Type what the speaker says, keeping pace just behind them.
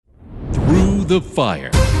the Fire.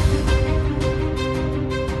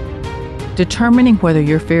 Determining whether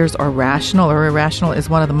your fears are rational or irrational is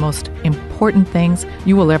one of the most important things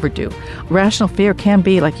you will ever do. Rational fear can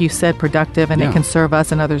be, like you said, productive, and it can serve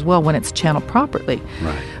us and others well when it's channeled properly.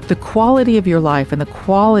 Right. The quality of your life and the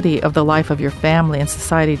quality of the life of your family and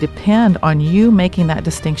society depend on you making that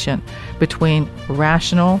distinction between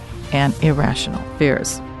rational and irrational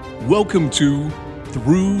fears. Welcome to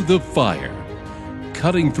Through the Fire,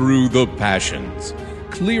 cutting through the passions,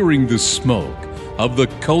 clearing the smoke of the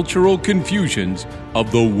cultural confusions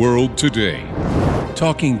of the world today,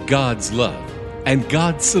 talking God's love and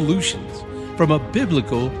God's solutions from a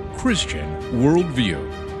biblical Christian worldview.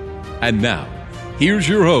 And now, here's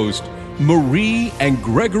your host, Marie and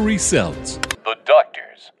Gregory Seltz. The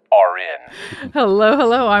doctors are in.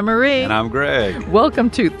 Hello, I'm Marie. And I'm Greg. Welcome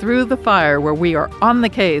to Through the Fire, where we are on the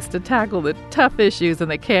case to tackle the tough issues and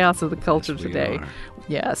the chaos of the culture today.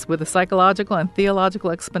 Yes, with the psychological and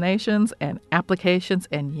theological explanations and applications.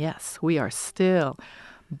 And yes, we are still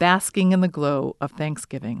basking in the glow of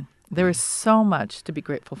Thanksgiving. There is so much to be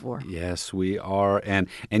grateful for. Yes, we are, and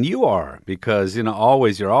you are, because you're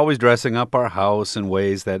always dressing up our house in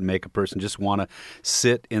ways that make a person just want to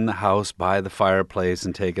sit in the house by the fireplace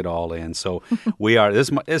and take it all in. So we are.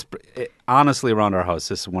 Honestly, around our house,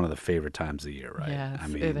 this is one of the favorite times of the year, right? Yes,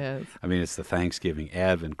 it is. I mean, it's the Thanksgiving,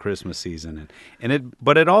 Advent, Christmas season,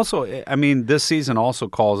 but it also, I mean, this season also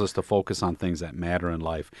calls us to focus on things that matter in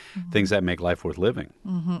life, things that make life worth living.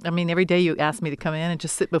 Mm-hmm. I mean, every day you ask me to come in and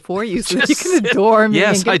just sit before you so that you can adore me.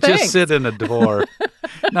 Yes, and give I thanks. just sit and adore.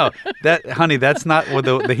 No, honey, that's not what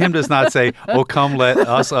the hymn does not say, "Oh, come, let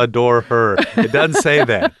us adore her." It doesn't say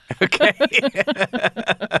that. Okay.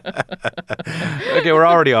 Okay, we're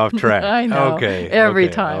already off track. I know. Okay. Every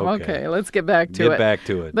time. Okay, let's get back to it. Get back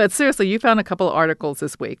to it. But seriously, you found a couple of articles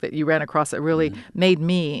this week that you ran across that really made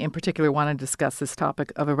me, in particular, want to discuss this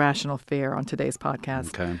topic of irrational fear on today's podcast.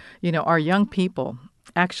 Okay. You know, our young people,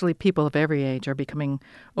 actually people of every age, are becoming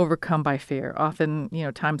overcome by fear. Often,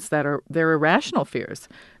 times they're irrational fears.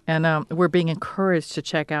 And we're being encouraged to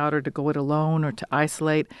check out or to go it alone or to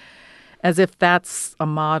isolate, as if that's a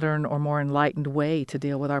modern or more enlightened way to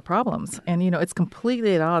deal with our problems. And, it's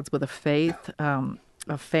completely at odds with the faith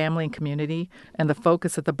of family and community and the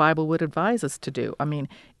focus that the Bible would advise us to do. I mean,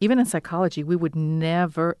 even in psychology, we would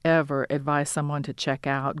never, ever advise someone to check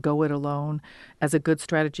out, go it alone as a good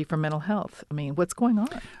strategy for mental health. I mean, what's going on?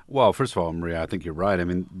 Well, first of all, Maria, I think you're right. I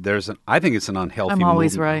mean, I think it's an unhealthy I'm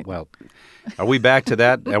always movement. right. Well, are we back to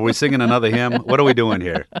that? Are we singing another hymn? What are we doing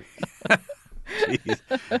here? Jeez.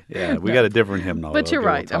 Yeah, we got a different hymnal. But you're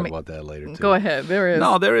right. We'll talk about that later, too. Go ahead. There is.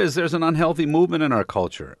 No, there is. There's an unhealthy movement in our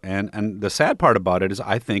culture. And the sad part about it is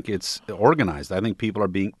I think it's organized. I think people are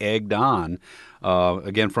being egged on,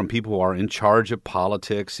 again, from people who are in charge of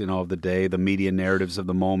politics, of the day, the media narratives of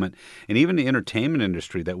the moment, and even the entertainment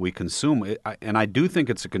industry that we consume. And I do think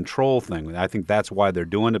it's a control thing. I think that's why they're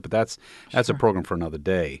doing it, but that's a program for another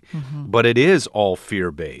day. Mm-hmm. But it is all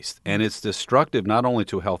fear-based, and it's destructive not only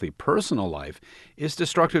to a healthy personal life, it's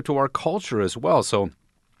destructive to our culture as well. So,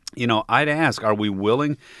 I'd ask, are we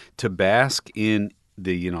willing to bask in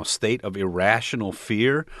the state of irrational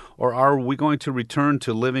fear, or are we going to return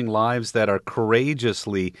to living lives that are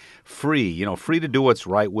courageously free, free to do what's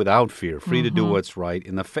right without fear, free to do what's right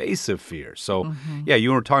in the face of fear? So, yeah,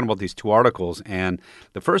 you were talking about these two articles, and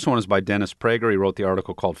the first one is by Dennis Prager. He wrote the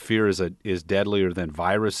article called "Fear is Deadlier Than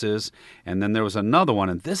Viruses," and then there was another one,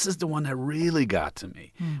 and this is the one that really got to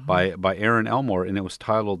me, by Aaron Elmore, and it was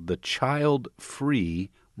titled "The Child-Free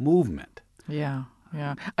Movement." Yeah.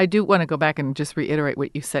 Yeah. I do want to go back and just reiterate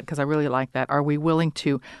what you said, because I really like that. Are we willing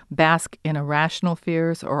to bask in irrational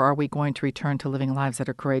fears, or are we going to return to living lives that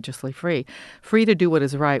are courageously free? Free to do what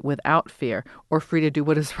is right without fear, or free to do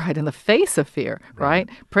what is right in the face of fear, right?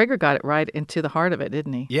 Prager got it right into the heart of it,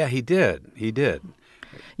 didn't he? Yeah, he did. He did.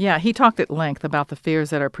 Yeah, he talked at length about the fears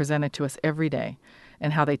that are presented to us every day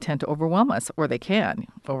and how they tend to overwhelm us, or they can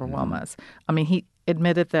overwhelm us. I mean, he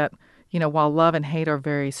admitted that while love and hate are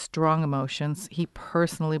very strong emotions, he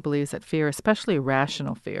personally believes that fear, especially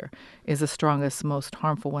irrational fear, is the strongest, most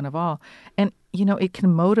harmful one of all. And, it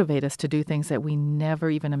can motivate us to do things that we never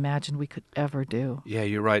even imagined we could ever do. Yeah,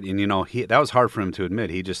 you're right. And, that was hard for him to admit.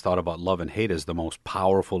 He just thought about love and hate as the most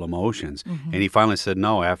powerful emotions. Mm-hmm. And he finally said,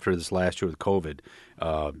 no, after this last year with COVID,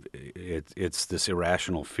 it's this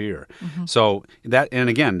irrational fear. Mm-hmm. So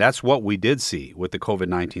that's what we did see with the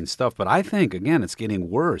COVID-19 stuff. But I think, again, it's getting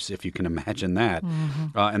worse, if you can imagine that.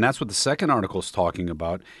 Mm-hmm. And that's what the second article is talking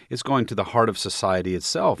about. It's going to the heart of society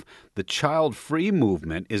itself. The child-free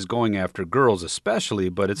movement is going after girls. girls especially,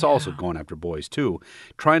 but it's also going after boys too,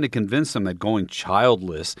 trying to convince them that going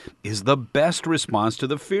childless is the best response to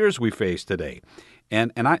the fears we face today.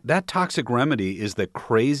 And that toxic remedy is the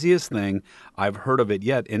craziest thing I've heard of it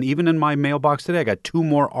yet. And even in my mailbox today, I got 2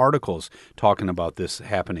 more articles talking about this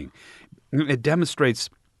happening. It demonstrates,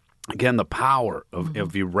 again, the power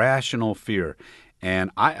of irrational fear.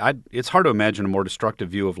 And it's hard to imagine a more destructive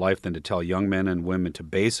view of life than to tell young men and women to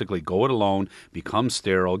basically go it alone, become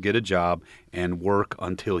sterile, get a job, and work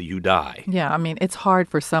until you die. Yeah, I mean, it's hard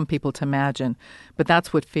for some people to imagine, but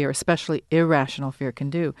that's what fear, especially irrational fear, can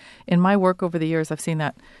do. In my work over the years, I've seen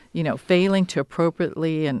that, failing to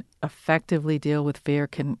appropriately and effectively deal with fear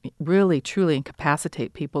can really, truly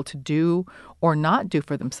incapacitate people to do or not do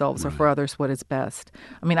for themselves or for others what is best.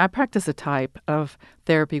 I mean, I practice a type of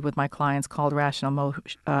therapy with my clients called rational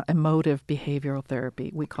emotive behavioral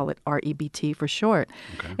therapy. We call it REBT for short.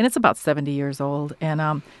 Okay. And it's about 70 years old.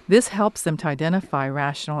 And this helps them to identify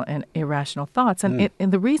rational and irrational thoughts. And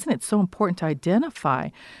and the reason it's so important to identify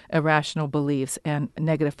irrational beliefs and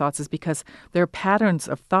negative thoughts is because there are patterns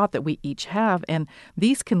of thought that we each have, and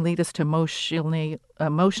these can lead us to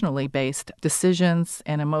emotionally based decisions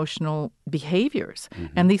and emotional behaviors.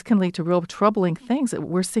 And these can lead to real troubling things that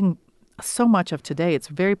we're seeing so much of today. It's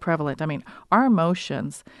very prevalent. I mean, our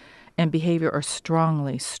emotions and behavior are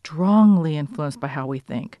strongly influenced by how we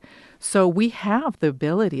think. So we have the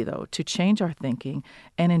ability, though, to change our thinking,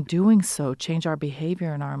 and in doing so, change our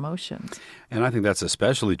behavior and our emotions. And I think that's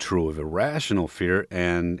especially true of irrational fear,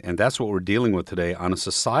 and that's what we're dealing with today on a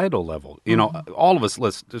societal level. All of us,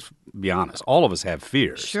 let's just be honest, all of us have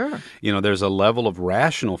fears. Sure. There's a level of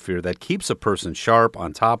rational fear that keeps a person sharp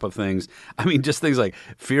on top of things. I mean, just things like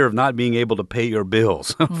fear of not being able to pay your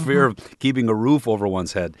bills, fear of keeping a roof over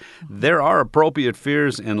one's head. There are appropriate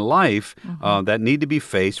fears in life that need to be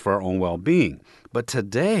faced for our own well-being. But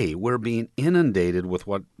today, we're being inundated with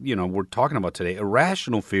what, we're talking about today,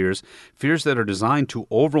 irrational fears that are designed to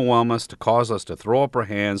overwhelm us, to cause us to throw up our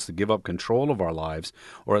hands, to give up control of our lives,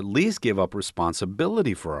 or at least give up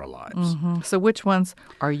responsibility for our lives. So which ones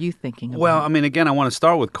are you thinking about? Well, I mean, again, I want to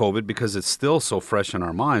start with COVID because it's still so fresh in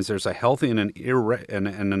our minds. There's a healthy and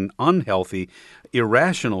an unhealthy,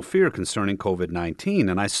 irrational fear concerning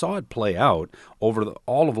COVID-19, and I saw it play out over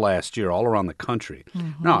all of last year, all around the country.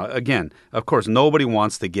 Now, again, of course, nobody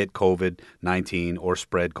wants to get COVID-19 or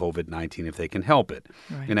spread COVID-19 if they can help it.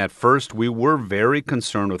 Right. And at first, we were very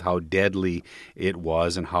concerned with how deadly it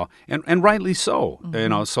was and how, and rightly so.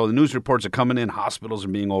 So the news reports are coming in, hospitals are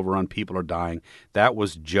being overrun, people are dying. That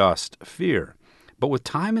was just fear. But with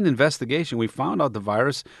time and investigation, we found out the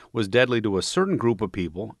virus was deadly to a certain group of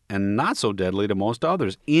people and not so deadly to most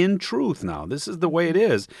others. In truth now, this is the way it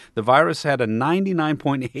is. The virus had a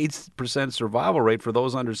 99.8% survival rate for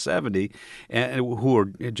those under 70 who are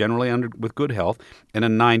generally with good health, and a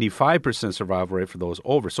 95% survival rate for those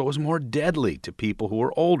over. So it was more deadly to people who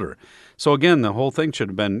were older. So again, the whole thing should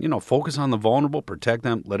have been, focus on the vulnerable, protect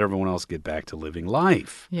them, let everyone else get back to living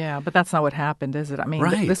life. Yeah, but that's not what happened, is it? I mean,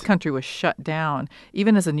 right. This country was shut down.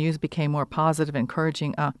 Even as the news became more positive,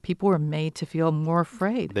 encouraging, people were made to feel more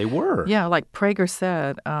afraid. They were. Yeah, like Prager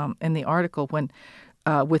said in the article, when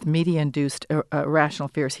with media-induced irrational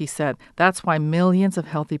fears, he said, that's why millions of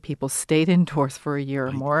healthy people stayed indoors for a year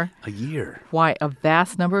or more. A year. Why a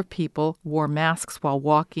vast number of people wore masks while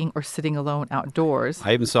walking or sitting alone outdoors.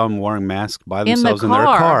 I even saw them wearing masks by themselves in their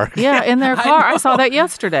car. Yeah, in their car. I saw that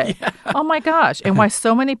yesterday. Yeah. Oh, my gosh. And why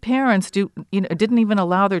so many parents didn't even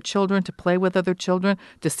allow their children to play with other children,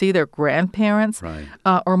 to see their grandparents. Right.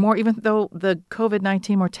 Or more, even though the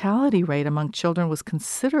COVID-19 mortality rate among children was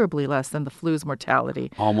considerably less than the flu's mortality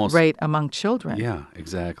rate among children. Yeah,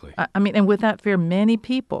 exactly. I mean, and with that fear, many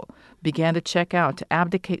people began to check out, to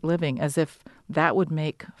abdicate living as if that would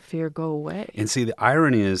make fear go away. And see, the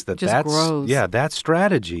irony is that that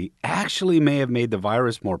strategy actually may have made the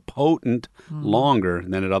virus more potent longer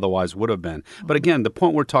than it otherwise would have been. But again, the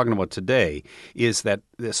point we're talking about today is that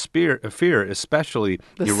the spear of fear, especially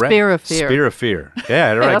spear of fear. Spear of fear.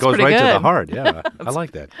 Yeah, right. It goes right to the heart. Yeah, I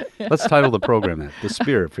like that. Let's title the program that, The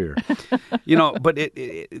Spear of Fear. But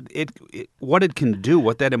what it can do,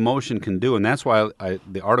 what that emotion can do, and that's why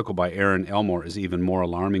the article by Aaron Elmore is even more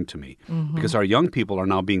alarming to me, because our young people are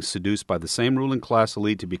now being seduced by the same ruling class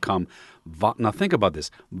elite to become, now think about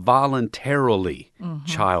this, voluntarily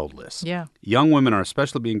childless. Yeah. Young women are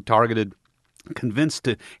especially being targeted, convinced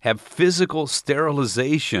to have physical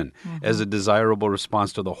sterilization as a desirable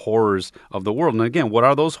response to the horrors of the world. And again, what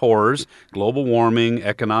are those horrors? Global warming,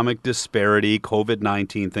 economic disparity,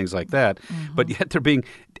 COVID-19, things like that. But yet they're being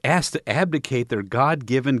asked to abdicate their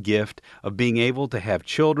God-given gift of being able to have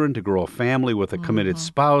children, to grow a family with a committed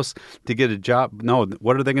spouse, to get a job. No,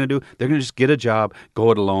 what are they going to do? They're going to just get a job,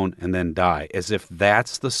 go it alone, and then die, as if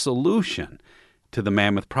that's the solution to the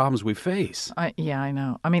mammoth problems we face. Yeah, I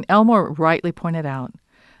know. I mean, Elmore rightly pointed out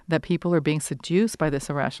that people are being seduced by this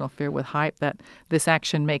irrational fear with hype that this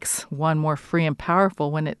action makes one more free and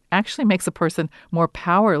powerful when it actually makes a person more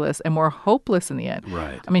powerless and more hopeless in the end.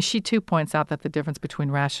 Right. I mean, she too points out that the difference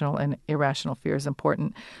between rational and irrational fear is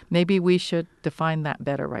important. Maybe we should define that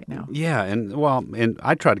better right now. Yeah, and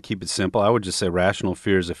I try to keep it simple. I would just say rational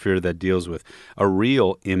fear is a fear that deals with a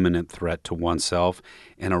real imminent threat to oneself,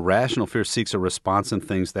 and a rational fear seeks a response in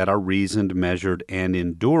things that are reasoned, measured, and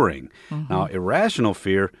enduring. Now, irrational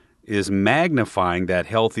fear is magnifying that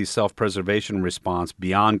healthy self-preservation response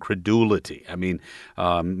beyond credulity. I mean,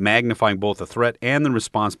 magnifying both the threat and the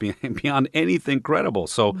response beyond anything credible.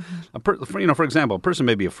 So, for example, a person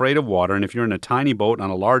may be afraid of water, and if you're in a tiny boat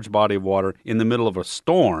on a large body of water in the middle of a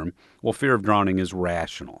storm, well, fear of drowning is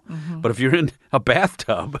rational. But if you're in a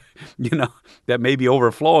bathtub, that may be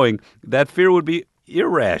overflowing, that fear would be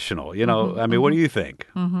irrational. I mean, what do you think?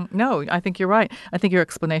 No, I think you're right. I think your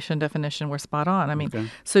explanation and definition were spot on. I mean,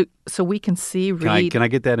 so we can see, read. Can I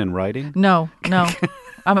get that in writing? No.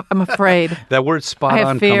 I'm afraid. That word spot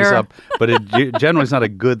on fear. comes up, but it generally is not a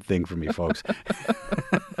good thing for me, folks.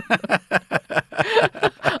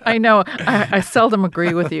 I know. I seldom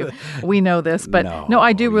agree with you. We know this, but no,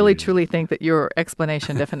 I do really truly think that your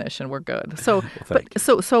explanation definition were good. So,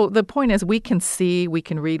 so the point is, we can see, we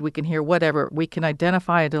can read, we can hear, whatever. We can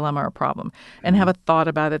identify a dilemma or problem and have a thought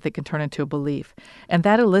about it that can turn into a belief, and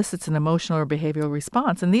that elicits an emotional or behavioral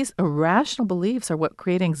response. And these irrational beliefs are what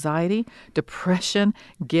create anxiety, depression,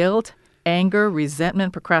 guilt, anger,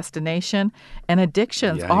 resentment, procrastination, and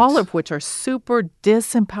addictions, all of which are super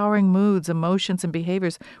disempowering moods, emotions, and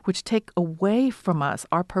behaviors which take away from us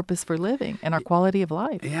our purpose for living and our quality of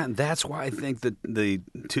life. Yeah, and that's why I think that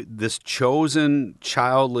this chosen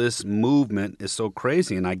childless movement is so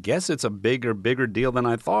crazy, and I guess it's a bigger deal than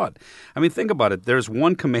I thought. I mean, think about it. There's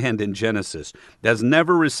one command in Genesis that's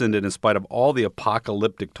never rescinded in spite of all the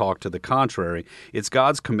apocalyptic talk to the contrary. It's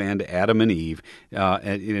God's command to Adam and Eve,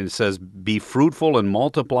 and it says, "Be fruitful and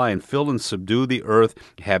multiply and fill and subdue the earth,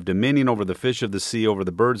 have dominion over the fish of the sea, over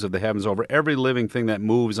the birds of the heavens, over every living thing that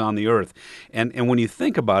moves on the earth." And when you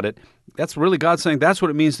think about it, that's really God saying that's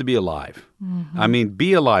what it means to be alive. I mean,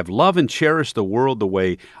 be alive. Love and cherish the world the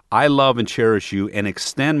way I love and cherish you, and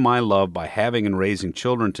extend my love by having and raising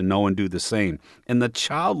children to know and do the same. And the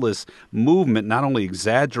childless movement not only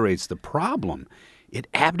exaggerates the problem, it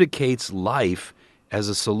abdicates life as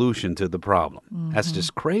a solution to the problem. That's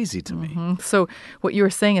just crazy to me. So what you were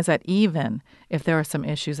saying is that even if there are some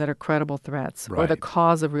issues that are credible threats or the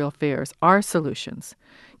cause of real fears, our solutions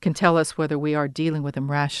can tell us whether we are dealing with them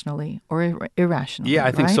rationally or irrationally. Yeah,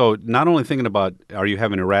 I think so. Not only thinking about, are you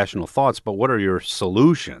having irrational thoughts, but what are your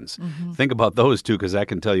solutions? Think about those two, because that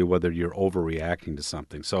can tell you whether you're overreacting to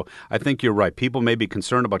something. So I think you're right. People may be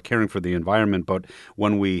concerned about caring for the environment, but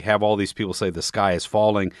when we have all these people say the sky is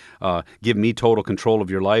falling, give me total control of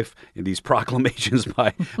your life, and these proclamations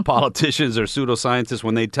by politicians or pseudoscientists,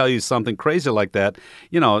 when they tell you something crazy like that,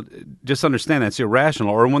 just understand that's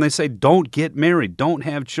irrational. Or when they say, don't get married, don't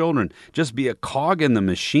have children, just be a cog in the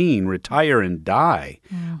machine, retire and die.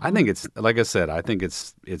 I think it's, like I said, I think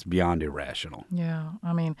it's beyond irrational. Yeah.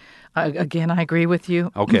 I mean, again, I agree with you.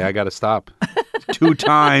 Okay, I got to stop. 2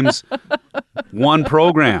 times, 1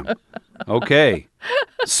 program. Okay.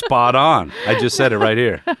 Spot on. I just said it right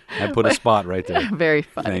here. I put a spot right there. Very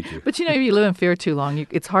funny. Thank you. But if you live in fear too long,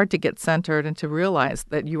 it's hard to get centered and to realize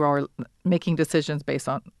that you are making decisions based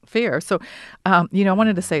on fear. So, I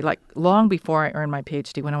wanted to say, long before I earned my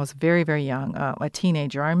PhD, when I was very, very young, a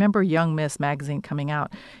teenager, I remember Young Miss magazine coming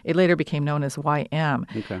out. It later became known as YM.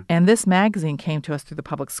 Okay. And this magazine came to us through the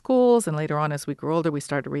public schools. And later on, as we grew older, we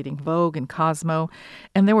started reading Vogue and Cosmo.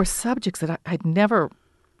 And there were subjects that I'd never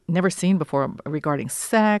seen before regarding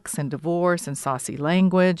sex and divorce and saucy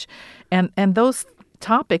language. And those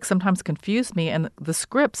topics sometimes confused me, and the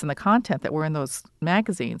scripts and the content that were in those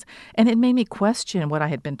magazines. And it made me question what I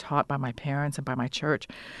had been taught by my parents and by my church.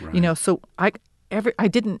 Right. So I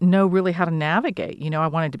didn't know really how to navigate. I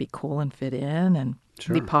wanted to be cool and fit in and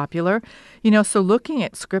be popular. So looking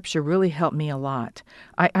at Scripture really helped me a lot.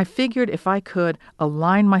 I figured if I could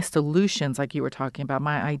align my solutions, like you were talking about,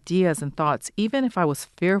 my ideas and thoughts, even if I was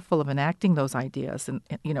fearful of enacting those ideas and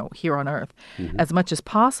here on earth, as much as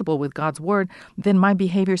possible with God's Word, then my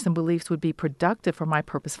behaviors and beliefs would be productive for my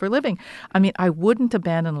purpose for living. I mean, I wouldn't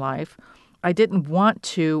abandon life I didn't want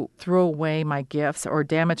to throw away my gifts or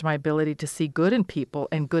damage my ability to see good in people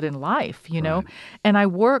and good in life, Right. And I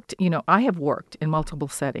have worked in multiple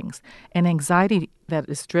settings, and anxiety that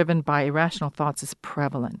is driven by irrational thoughts is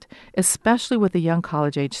prevalent, especially with the young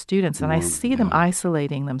college-age students. And I see them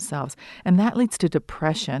isolating themselves, and that leads to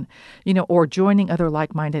depression, or joining other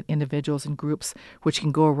like-minded individuals in groups, which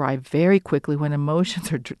can go awry very quickly when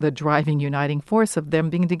emotions are the driving, uniting force of them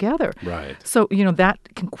being together. Right. So, that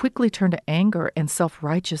can quickly turn to anger and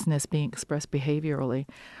self-righteousness being expressed behaviorally.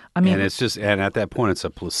 And at that point, it's a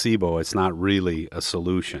placebo. It's not really a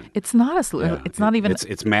solution. It's not a solution. Yeah. It's not even.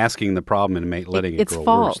 It's masking the problem and letting it It's grow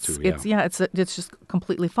false. worse too. Yeah. It's just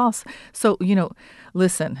completely false. So,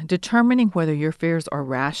 listen, determining whether your fears are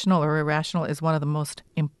rational or irrational is one of the most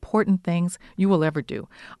important things you will ever do.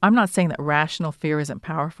 I'm not saying that rational fear isn't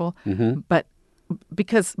powerful, but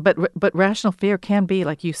rational fear can be,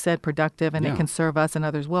 like you said, productive, and it can serve us and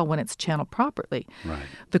others well when it's channeled properly. Right.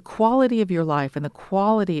 The quality of your life and the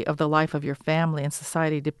quality of the life of your family and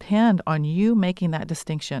society depend on you making that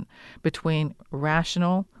distinction between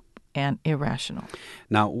rational and irrational.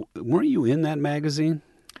 Now, weren't you in that magazine?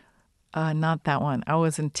 Not that one. I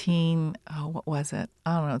was in teen. Oh, what was it?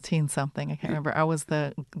 I don't know. Teen something. I can't remember. I was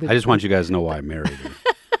the I just want you guys to know why I married her.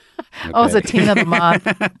 Okay. I was a teen of the month.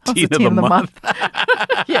 Teen of the month.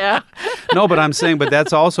 Yeah. No, but I'm saying, but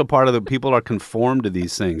that's also part of the people are conformed to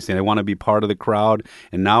these things. They want to be part of the crowd.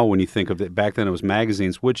 And now when you think of it, back then it was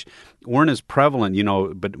magazines, which weren't as prevalent,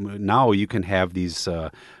 but now you can have these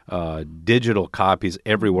digital copies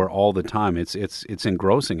everywhere all the time. It's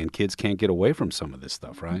engrossing, and kids can't get away from some of this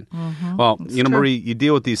stuff, right? Mm-hmm. Well, true. Marie, you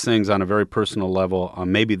deal with these things on a very personal level.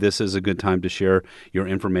 Maybe this is a good time to share your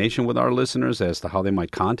information with our listeners as to how they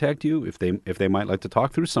might contact you if they might like to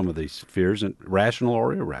talk through some of these fears, rational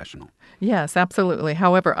or irrational. Yes, absolutely.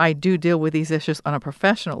 However, I do deal with these issues on a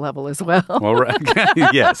professional level as well. Well, right.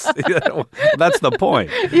 Yes, that's the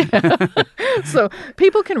point. Yeah. So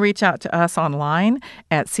people can reach out to us online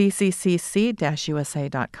at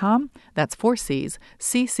cccc-usa.com. That's 4 C's,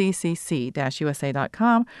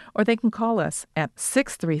 cccc-usa.com, or they can call us at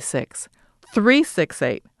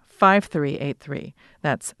 636-368-5383.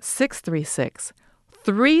 That's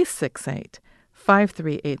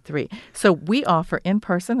 636-368-5383. So we offer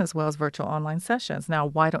in-person as well as virtual online sessions. Now,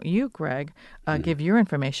 why don't you, Greg, give your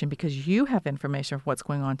information, because you have information of what's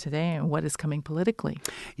going on today and what is coming politically.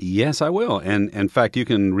 Yes, I will. And in fact, you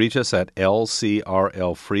can reach us at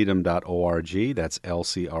lcrlfreedom.org. That's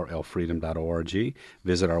lcrlfreedom.org.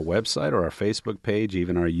 Visit our website or our Facebook page,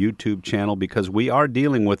 even our YouTube channel, because we are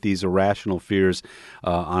dealing with these irrational fears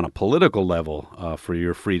on a political level for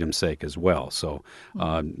your freedom's sake as well. So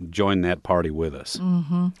join that party with us.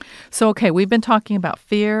 Mm-hmm. So, okay, we've been talking about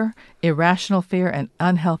fear, irrational fear, and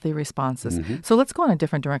unhealthy responses. Mm-hmm. So let's go in a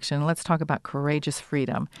different direction. Let's talk about courageous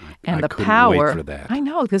freedom and I the couldn't power. wait for that. I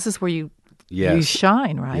know, this is where you Yes.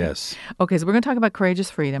 shine, right? Yes. Okay, so we're going to talk about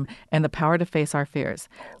courageous freedom and the power to face our fears.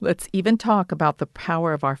 Let's even talk about the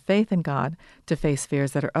power of our faith in God to face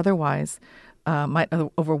fears that are otherwise might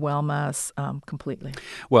overwhelm us completely.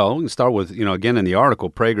 Well, we can start with, again, in the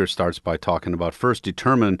article, Prager starts by talking about first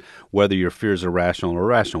determine whether your fears are rational or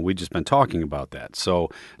irrational. We've just been talking about that.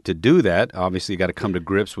 So to do that, obviously, you got to come to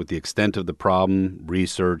grips with the extent of the problem,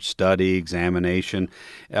 research, study, examination.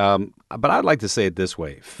 But I'd like to say it this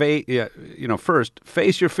way. First,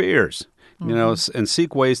 face your fears. And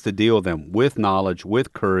seek ways to deal with them with knowledge,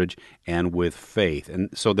 with courage, and with faith. And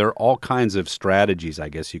so there are all kinds of strategies, I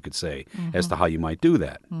guess you could say, as to how you might do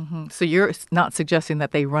that. Mm-hmm. So you're not suggesting that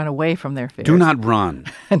they run away from their fears. Do not run.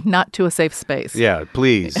 Not to a safe space. Yeah,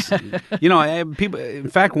 please. People. In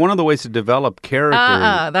fact, one of the ways to develop character.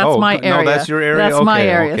 That's my area. No, that's your area. That's my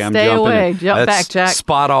area. Okay, Stay away. Jump That's back, Jack.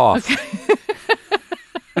 Spot off. Okay.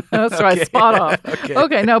 That's right, spot off.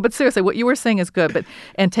 Okay. No, but seriously, what you were saying is good.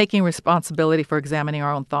 And taking responsibility for examining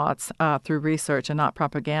our own thoughts through research and not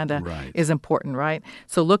propaganda is important, right?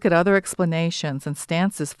 So look at other explanations and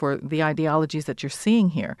stances for the ideologies that you're seeing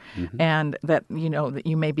here and that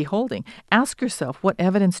you may be holding. Ask yourself, what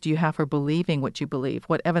evidence do you have for believing what you believe?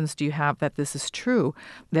 What evidence do you have that this is true,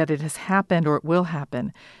 that it has happened or it will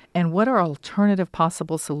happen? And what are alternative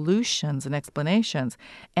possible solutions and explanations?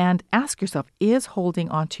 And ask yourself, is holding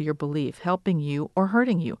on to your belief helping you or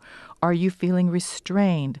hurting you? Are you feeling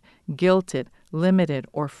restrained, guilted, limited,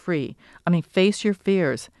 or free? Face your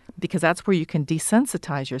fears, because that's where you can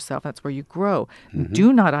desensitize yourself. That's where you grow.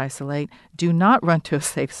 Do not isolate. Do not run to a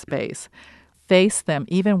safe space. Face them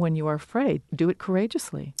even when you are afraid. Do it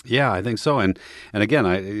courageously. Yeah, I think so. And again,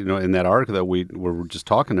 in that article that we were just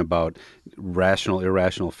talking about, rational,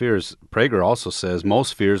 irrational fears. Prager also says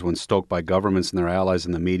most fears, when stoked by governments and their allies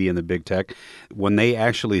in the media and the big tech, when they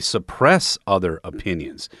actually suppress other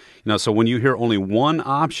opinions. So when you hear only one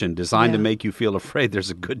option designed to make you feel afraid, there's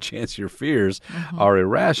a good chance your fears are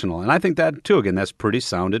irrational. And I think that, too, again, that's pretty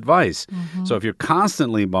sound advice. So if you're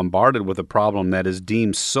constantly bombarded with a problem that is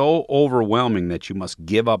deemed so overwhelming that you must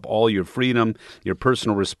give up all your freedom, your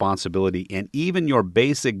personal responsibility, and even your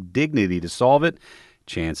basic dignity to solve it,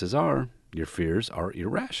 chances are your fears are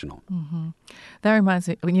irrational. That reminds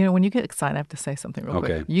me, when you get excited, I have to say something real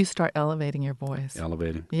Okay. quick. You start elevating your voice.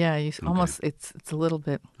 Elevating. Yeah, almost, it's a little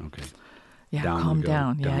bit, Okay. calm we go.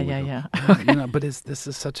 down. Down we go. Yeah. But this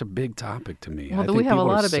is such a big topic to me. Well, I we think have a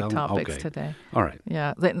people are lot of big selling- topics okay. today. All right.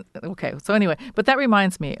 Yeah. Okay. So anyway, but that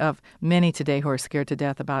reminds me of many today who are scared to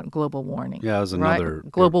death about global warming. Yeah, there's right? another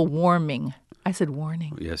Global warming. I said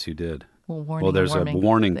warning. Yes, you did. Well, warning. Well, there's warming. a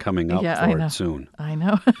warning coming up I for know. it soon. I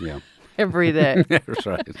know. Yeah. Every day. That's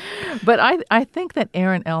right. But I think that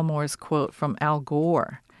Aaron Elmore's quote from Al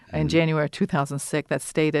Gore in January 2006 that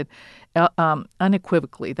stated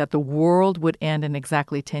unequivocally that the world would end in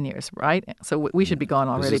exactly 10 years, right? So we should be gone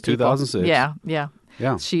already. This is people. 2006. Yeah.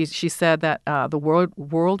 Yeah. She said that the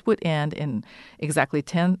world would end in exactly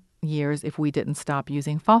 10 years if we didn't stop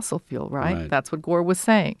using fossil fuel, right? That's what Gore was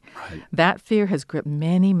saying. Right. That fear has gripped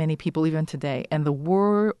many, many people even today. And the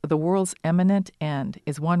world's imminent end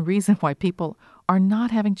is one reason why people are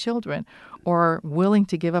not having children or are willing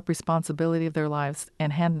to give up responsibility of their lives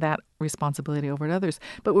and hand that responsibility over to others.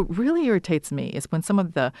 But what really irritates me is when some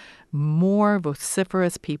of the more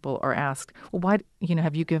vociferous people are asked, well, why,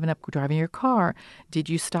 have you given up driving your car? Did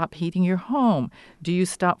you stop heating your home? Do you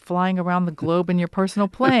stop flying around the globe in your personal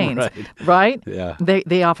planes? Right? Yeah.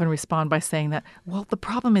 They often respond by saying that, well, the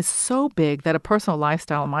problem is so big that a personal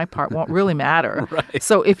lifestyle on my part won't really matter. Right.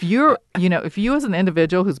 So if you're, if you as an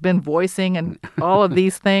individual who's been voicing and all of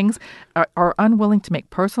these things are unwilling to make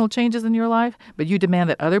personal changes in your life, but you demand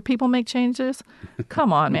that other people make changes,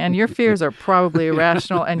 come on, man. Your fears are probably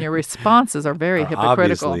irrational and your responses are very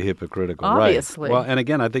hypocritical. Obviously hypocritical. Obviously. Right. Well, and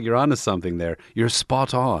again, I think you're onto something there. You're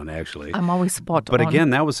spot on, actually. I'm always spot on. But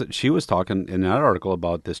again, she was talking in that article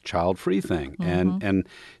about this child-free thing. And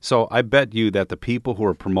so I bet you that the people who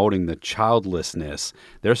are promoting the childlessness,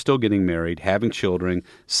 they're still getting married, having children,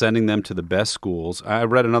 sending them to the best schools. I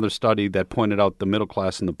read another study that pointed out the middle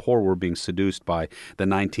class and the poor were being seduced by the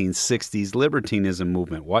 1960s libertinism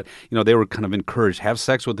movement. They were kind of encouraged, have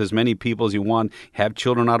sex with as many people as you want, have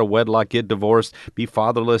children out of wedlock, get divorced, be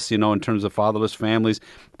fatherless, in terms of fatherless families.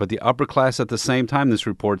 But the upper class at the same time, this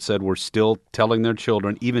report said, were still telling their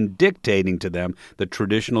children, even dictating to them, the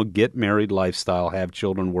traditional get married lifestyle, have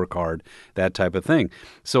children, work hard, that type of thing.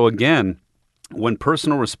 So again, when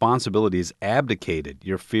personal responsibility is abdicated,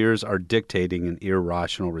 your fears are dictating an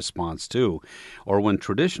irrational response too. Or when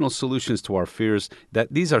traditional solutions to our fears,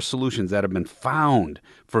 that these are solutions that have been found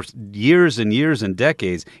for years and years and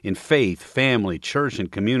decades in faith, family, church, and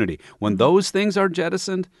community. When those things are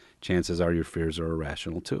jettisoned, chances are your fears are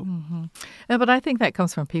irrational too. Yeah, but I think that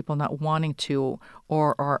comes from people not wanting to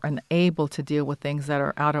or are unable to deal with things that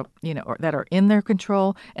are out of, or that are in their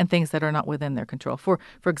control and things that are not within their control. For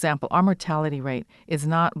example, our mortality rate is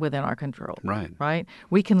not within our control. Right?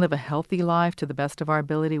 We can live a healthy life to the best of our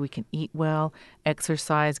ability. We can eat well,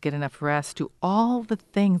 exercise, get enough rest, do all the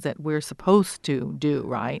things that we're supposed to do,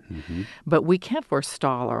 right? But we can't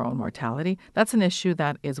forestall our own mortality. That's an issue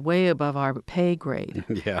that is way above our pay grade.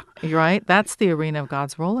 Yeah. Right? That's the arena of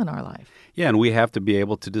God's role in our life. Yeah, and we have to be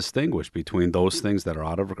able to distinguish between those things that are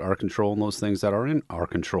out of our control and those things that are in our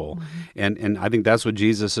control. And I think that's what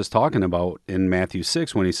Jesus is talking about in Matthew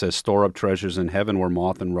 6 when he says, store up treasures in heaven where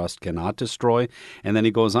moth and rust cannot destroy. And then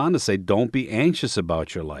he goes on to say, don't be anxious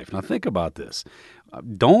about your life. Now think about this.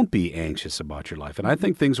 Don't be anxious about your life. And I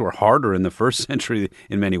think things were harder in the first century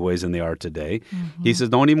in many ways than they are today. He says,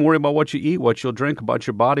 don't even worry about what you eat, what you'll drink, about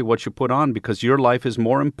your body, what you put on, because your life is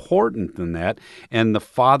more important than that. And the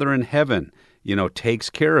Father in heaven, takes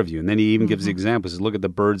care of you. And then he even gives the examples. He says, look at the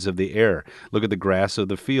birds of the air. Look at the grass of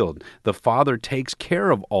the field. The Father takes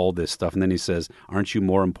care of all this stuff. And then he says, aren't you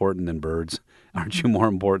more important than birds? Aren't you more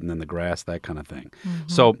important than the grass? That kind of thing.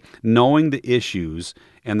 So knowing the issues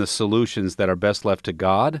and the solutions that are best left to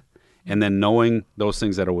God, and then knowing those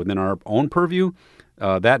things that are within our own purview,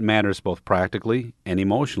 that matters both practically and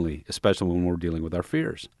emotionally, especially when we're dealing with our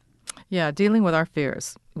fears. Yeah, dealing with our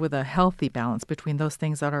fears with a healthy balance between those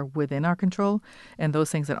things that are within our control and those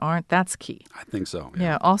things that aren't, that's key. I think so.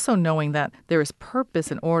 Yeah, also knowing that there is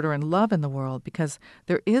purpose and order and love in the world because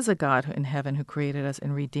there is a God in heaven who created us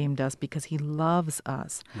and redeemed us because he loves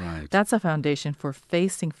us. Right. That's a foundation for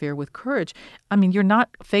facing fear with courage. I mean, you're not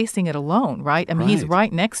facing it alone, right? I mean, he's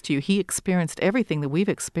right next to you. He experienced everything that we've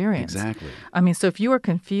experienced. Exactly. I mean, so if you are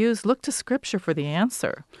confused, look to Scripture for the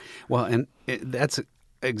answer. Well, and that's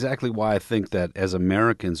exactly why I think that as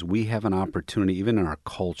Americans, we have an opportunity, even in our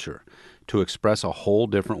culture, to express a whole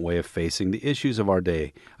different way of facing the issues of our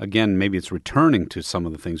day. Again, maybe it's returning to some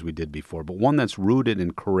of the things we did before, but one that's rooted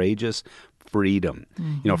in courageous freedom.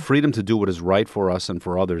 Freedom to do what is right for us and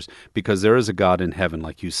for others, because there is a God in heaven,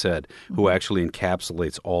 like you said, who actually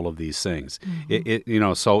encapsulates all of these things.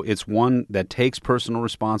 So it's one that takes personal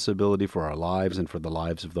responsibility for our lives and for the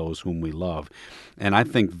lives of those whom we love. And I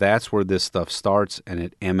think that's where this stuff starts, and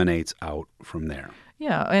it emanates out from there.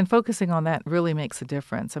 Yeah, and focusing on that really makes a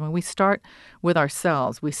difference. I mean, we start with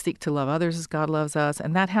ourselves. We seek to love others as God loves us,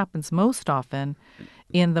 and that happens most often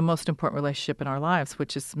in the most important relationship in our lives,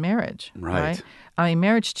 which is marriage. Right? I mean,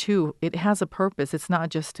 marriage, too, it has a purpose. It's not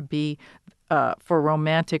just to be for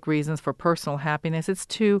romantic reasons, for personal happiness. It's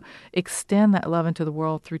to extend that love into the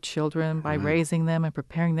world through children by raising them and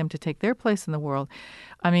preparing them to take their place in the world.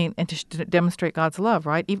 I mean, and to demonstrate God's love,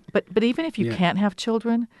 right? But even if you can't have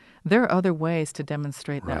children, there are other ways to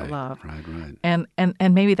demonstrate that love. Right.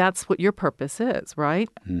 And maybe that's what your purpose is, right?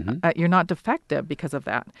 You're not defective because of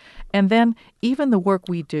that. And then even the work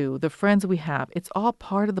we do, the friends we have, it's all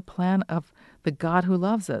part of the plan of the God who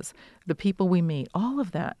loves us, the people we meet, all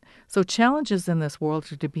of that. So challenges in this world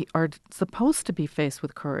are supposed to be faced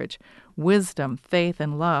with courage, wisdom, faith,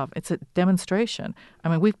 and love. It's a demonstration. I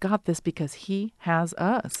mean, we've got this because he has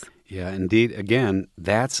us. Yeah, indeed. Again,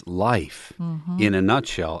 that's life in a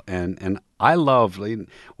nutshell. And I love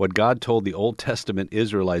what God told the Old Testament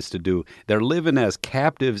Israelites to do. They're living as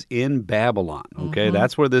captives in Babylon, okay?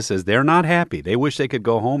 That's where this is. They're not happy. They wish they could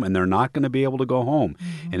go home, and they're not going to be able to go home.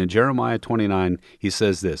 And in Jeremiah 29, he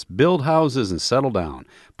says this, "Build houses and settle down.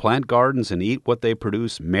 Plant gardens and eat what they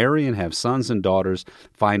produce. Marry and have sons and daughters.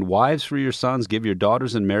 Find wives for your sons. Give your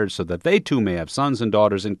daughters in marriage so that they too may have sons and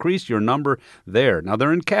daughters. Increase your number there." Now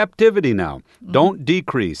they're in captivity now. Don't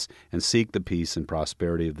decrease, and seek the peace and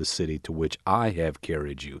prosperity of the city to which I have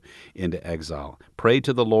carried you into exile. Pray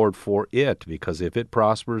to the Lord for it, because if it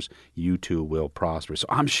prospers, you too will prosper. So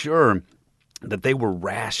I'm sure that they were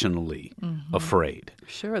rationally afraid.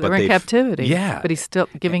 Sure, they're in captivity. Yeah. But he's still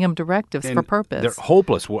giving them directives for purpose. They're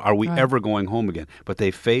hopeless. Are we ever going home again? But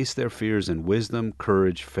they face their fears in wisdom,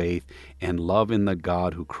 courage, faith, and love in the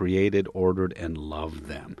God who created, ordered, and loved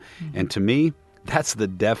them. And to me, that's the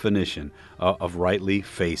definition of rightly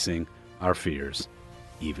facing our fears,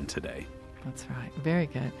 even today. That's right. Very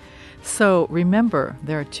good. So remember,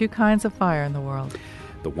 there are two kinds of fire in the world.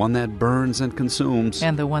 The one that burns and consumes.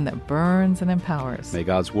 And the one that burns and empowers. May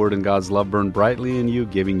God's word and God's love burn brightly in you,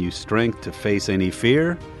 giving you strength to face any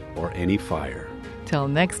fear or any fire. Till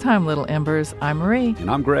next time, little embers, I'm Marie. And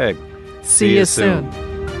I'm Greg. See you soon.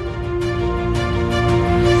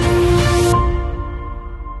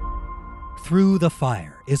 Through the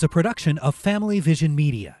Fire is a production of Family Vision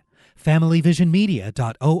Media.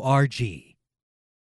 FamilyVisionMedia.org.